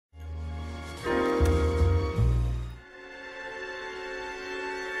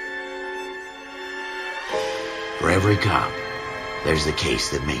every cop, there's the case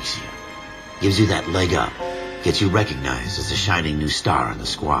that makes you. Gives you that leg up, gets you recognized as a shining new star in the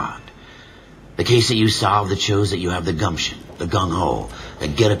squad. The case that you solve that shows that you have the gumption, the gung-ho, the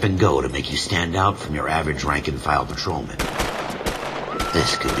get up and go to make you stand out from your average rank-and-file patrolman.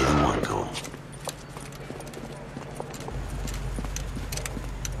 This could be the one, Cole.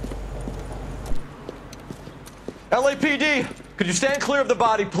 LAPD, could you stand clear of the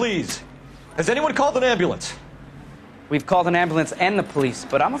body, please? Has anyone called an ambulance? We've called an ambulance and the police,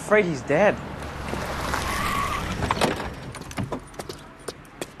 but I'm afraid he's dead.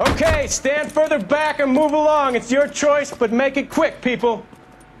 Okay, stand further back and move along. It's your choice, but make it quick, people.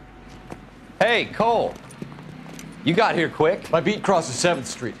 Hey, Cole. You got here quick. My beat crosses 7th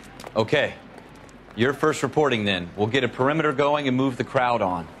Street. Okay. You're first reporting then. We'll get a perimeter going and move the crowd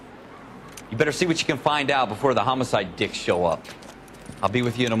on. You better see what you can find out before the homicide dicks show up. I'll be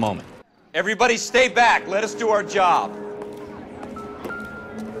with you in a moment. Everybody stay back. Let us do our job.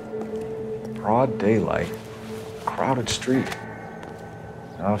 Broad daylight. Crowded street.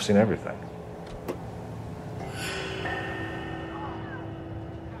 Now I've seen everything.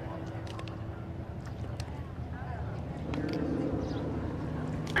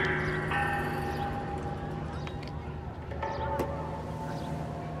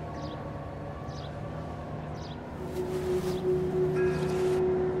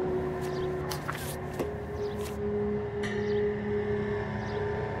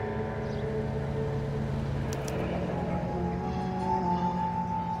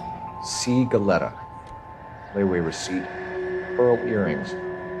 C. Galetta. Layaway receipt. Pearl earrings.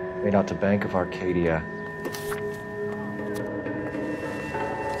 Made out to Bank of Arcadia.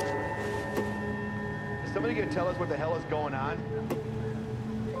 Is somebody gonna tell us what the hell is going on?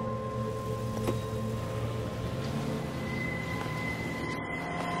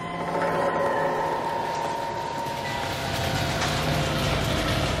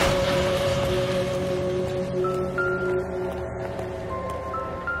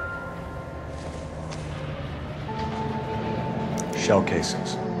 Shell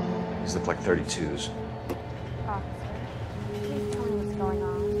casings. These look like 32s. Officer, please tell me what's going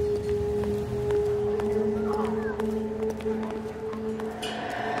on.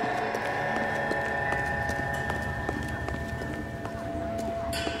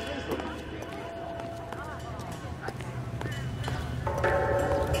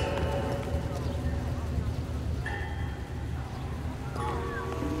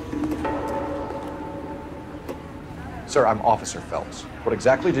 Sir, I'm Officer Phelps. What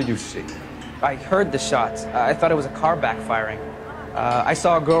exactly did you see? I heard the shots. I thought it was a car backfiring. I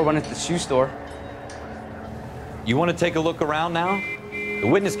saw a girl run into the shoe store. You want to take a look around now? The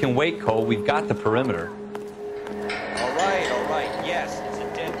witness can wait, Cole. We've got the perimeter. All right. Yes, it's a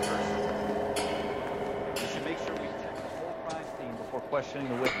dead person. We should make sure we check the whole crime scene before questioning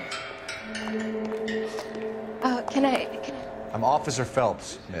the witness. Can I... I'm Officer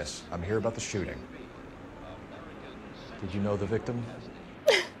Phelps, miss. I'm here about the shooting. Did you know the victim?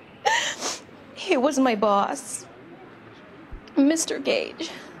 He was my boss. Mr. Gage.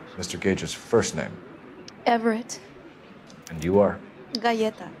 Mr. Gage's first name. Everett. And you are?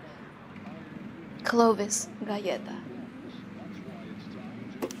 Galleta. Clovis Galleta.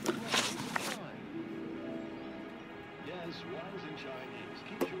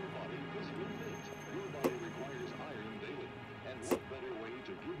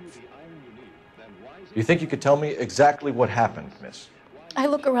 You think you could tell me exactly what happened, miss? I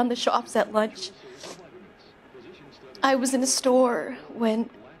look around the shops at lunch. I was in a store when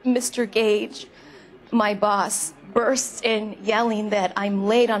Mr. Gage, my boss, bursts in yelling that I'm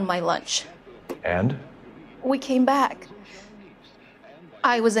late on my lunch. And? We came back.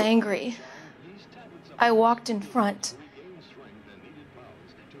 I was angry. I walked in front.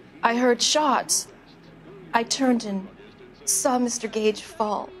 I heard shots. I turned and saw Mr. Gage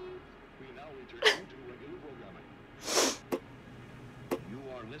fall.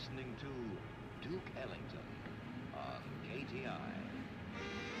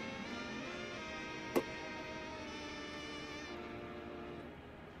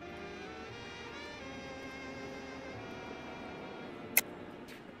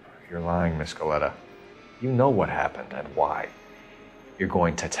 You're lying, Miss Galetta. You know what happened and why. You're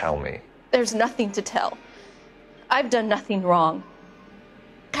going to tell me. There's nothing to tell. I've done nothing wrong.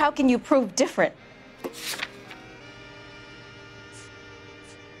 How can you prove different?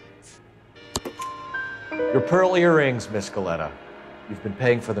 Your pearl earrings, Miss Galetta. You've been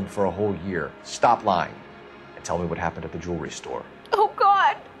paying for them for a whole year. Stop lying and tell me what happened at the jewelry store. Oh,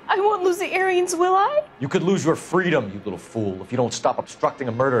 God! I won't lose the earrings, will I? You could lose your freedom, you little fool, if you don't stop obstructing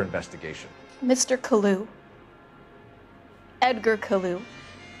a murder investigation. Mr. Kalu, Edgar Kalu.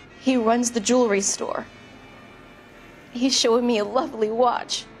 He runs the jewelry store. He's showing me a lovely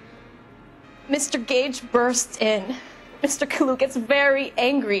watch. Mr. Gage bursts in. Mr. Kalu gets very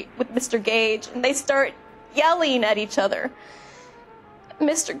angry with Mr. Gage, and they start yelling at each other.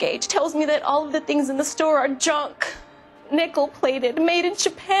 Mr. Gage tells me that all of the things in the store are junk, nickel-plated, made in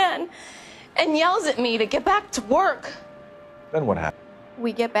Japan, and yells at me to get back to work. Then what happened?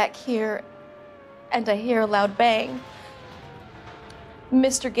 We get back here, and I hear a loud bang.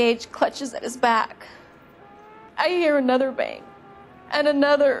 Mr. Gage clutches at his back. I hear another bang, and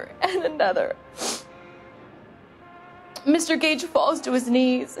another, and another. Mr. Gage falls to his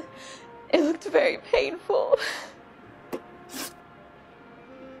knees. It looked very painful.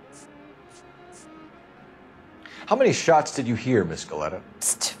 How many shots did you hear, Miss Galetta?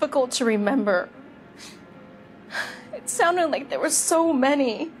 It's difficult to remember. It sounded like there were so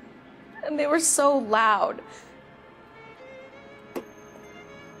many, and they were so loud.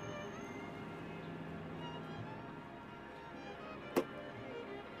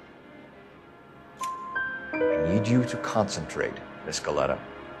 I need you to concentrate, Miss Galetta.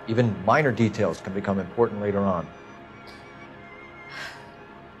 Even minor details can become important later on.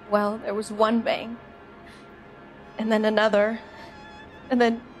 Well, there was one bang, and then another, and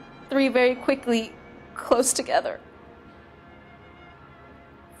then three very quickly, close together.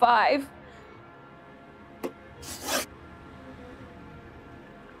 5.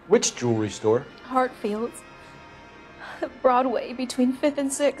 Which jewelry store? Hartfield's. Broadway, between 5th and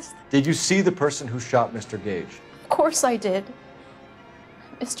 6th. Did you see the person who shot Mr. Gage? Of course I did.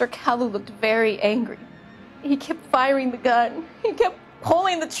 Mr. Kalu looked very angry. He kept firing the gun. He kept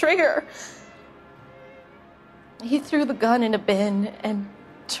pulling the trigger. He threw the gun in a bin and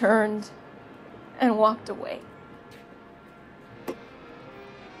turned and walked away.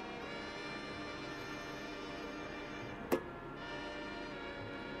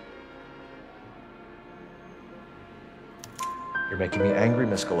 You're making me angry,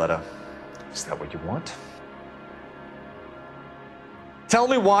 Miss Galetta. Is that what you want? Tell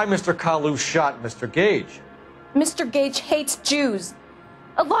me why Mr. Kalu shot Mr. Gage. Mr. Gage hates Jews.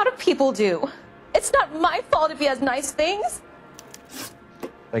 A lot of people do. It's not my fault if he has nice things.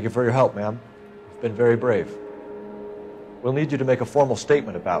 Thank you for your help, ma'am. You've been very brave. We'll need you to make a formal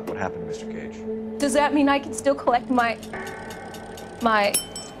statement about what happened to Mr. Gage. Does that mean I can still collect my...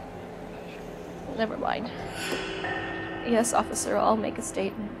 Never mind. Yes, officer, I'll make a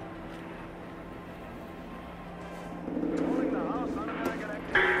statement.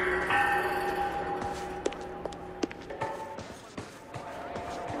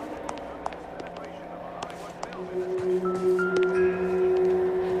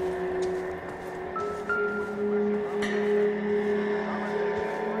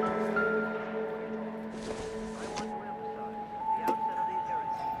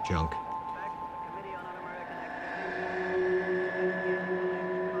 Junk.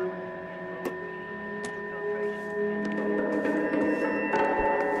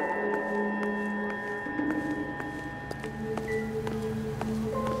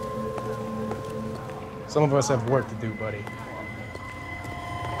 Some of us have work to do, buddy.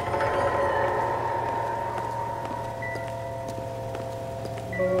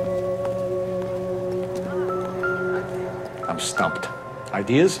 I'm stumped.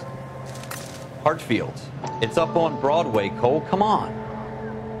 Ideas? Hartfield's. It's up on Broadway, Cole. Come on.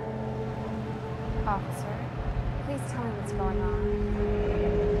 Officer, please tell me what's going on.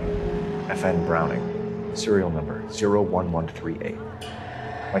 FN Browning. Serial number 01138.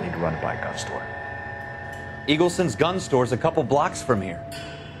 I need to run it by a gun store. Eagleson's gun store's a couple blocks from here.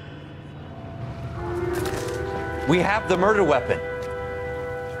 We have the murder weapon.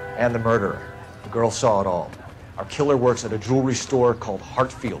 And the murderer. The girl saw it all. Our killer works at a jewelry store called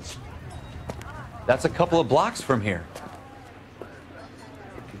Hartfield's. That's a couple of blocks from here.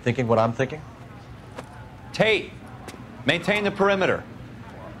 You thinking what I'm thinking? Tate, maintain the perimeter.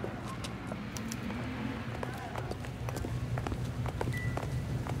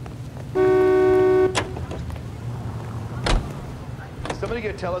 Is somebody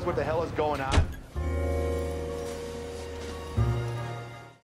gonna tell us what the hell is going on?